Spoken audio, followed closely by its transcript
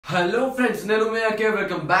Hello friends,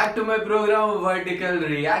 welcome back to my program Vertical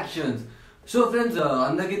Reactions. So friends,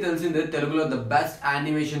 అందరికీ తెలిసిందే తెలుగులో the best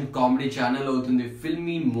animation comedy channel అవుతుంది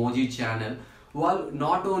FilmyMoji channel. వాళ్ళు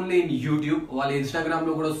not only in YouTube, వాళ్ళ Instagram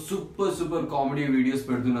లో కూడా super comedy videos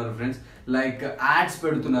పెడుతున్నారు friends. Like ads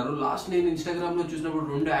పెడుతున్నారు. Last నేను Instagram లో చూసినప్పుడు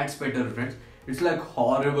 2 ads పెట్టారు friends. It's like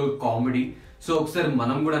horrible comedy. So ఒకసారి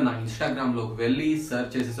మనం కూడా నా Instagram లోకి వెళ్ళి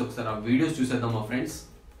సెర్చ్ చేసేసి ఒకసారి ఆ వీడియోస్ చూసేద్దాం మా friends.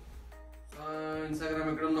 Instagram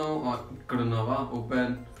ikkada open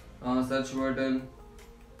search button.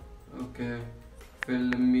 Okay,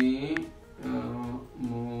 FilmyMoji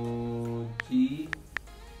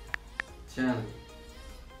channel.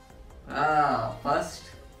 First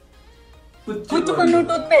పుచ్చుపళ్ళు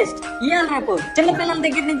toothpaste ఇయాల రేపు చిన్నపిల్లల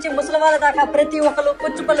దగ్గర నుంచి ముసలివాళ్ళ దాకా ప్రతి ఒక్కరు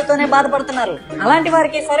పుచ్చుపళ్ళతోనే బాధపడుతున్నారు. అలాంటి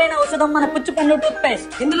వారికి సరైన ఔషధం మన పుచ్చుపళ్ళు టూత్పేస్ట్.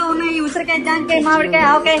 ఇందులో ఉన్న ఈ ఉసిరికాయ, జాంకాయ, మామిడికాయ,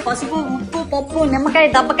 ఆవకాయ, పసుపు, ఉప్పు, పప్పు, నిమ్మకాయ,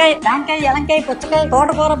 దబ్బకాయ, జాంకాయ, ఎలంకాయ, పుచ్చకాయ,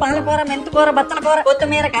 తోటకూర, పాలకూర, మెంతికూర, బచ్చలకూర,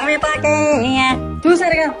 కొత్తిమీర, కరివేపాకాయ.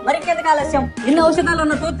 చూసారుగా, మరికెందుకు ఆలస్యం? ఇన్ని ఔషధాలు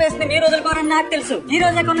ఉన్న టూత్పేస్ట్ ని మీరు వదులుకోరని నాకు తెలుసు. ఈ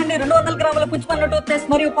రోజే కొనండి 200 గ్రాముల పుచ్చుపళ్ళు టూత్పేస్ట్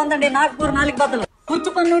మరియు పొందండి నాగ్పూర్ 4 బద్దలు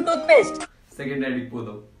పుచ్చుపళ్ళు టూత్పేస్ట్. సెకండ్ ఐడికి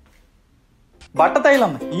పోదాం.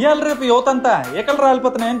 బట్టతైలం ఇయాల రేపు యువతంతా ఏకలు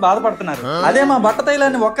రాలిపోతున్నాయని బాధపడుతున్నారు. అదే మా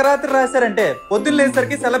బట్టతైలాన్ని ఒక్క రాత్రి రాశారంటే పొద్దున్న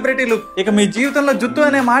లేసరికి సెలబ్రిటీలు ఇక మీ జీవితంలో జుట్టు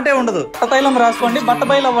అనే మాటే ఉండదు. బట్టతైలం రాసుకోండి,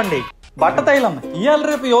 బట్టబయలు అవ్వండి. బట్టతైలం ఇయాల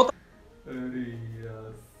రేపు యువత.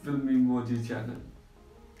 FilmyMoji ఛానల్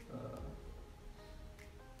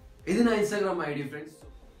ఇది నా Instagram ఐడి ఫ్రెండ్స్.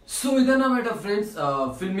 సో ఇదన్నమాట ఫ్రెండ్స్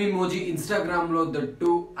FilmyMoji Instagram లో ద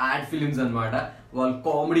 2 యాడ్ ఫిలిమ్స్ అన్నమాట. వాళ్ళు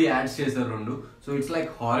కామెడీ యాడ్స్ చేశారు 2. So it's like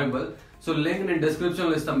horrible. So link నేను డిస్క్రిప్షన్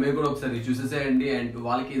లో ఇస్తాను, మీరు కూడా ఒకసారి చూసేసేయండి. అండ్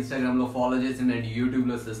వాళ్ళకి Instagram లో ఫాలో చేసేయండి అండ్ యూట్యూబ్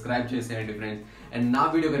లో సబ్స్క్రైబ్ చేసేయండి ఫ్రెండ్స్. అండ్ నా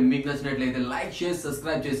వీడియో కానీ మీకు నచ్చినట్లయితే లైక్ షేర్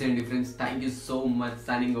సబ్స్క్రైబ్ చేసేయండి friends. Thank you so much.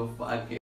 Signing off.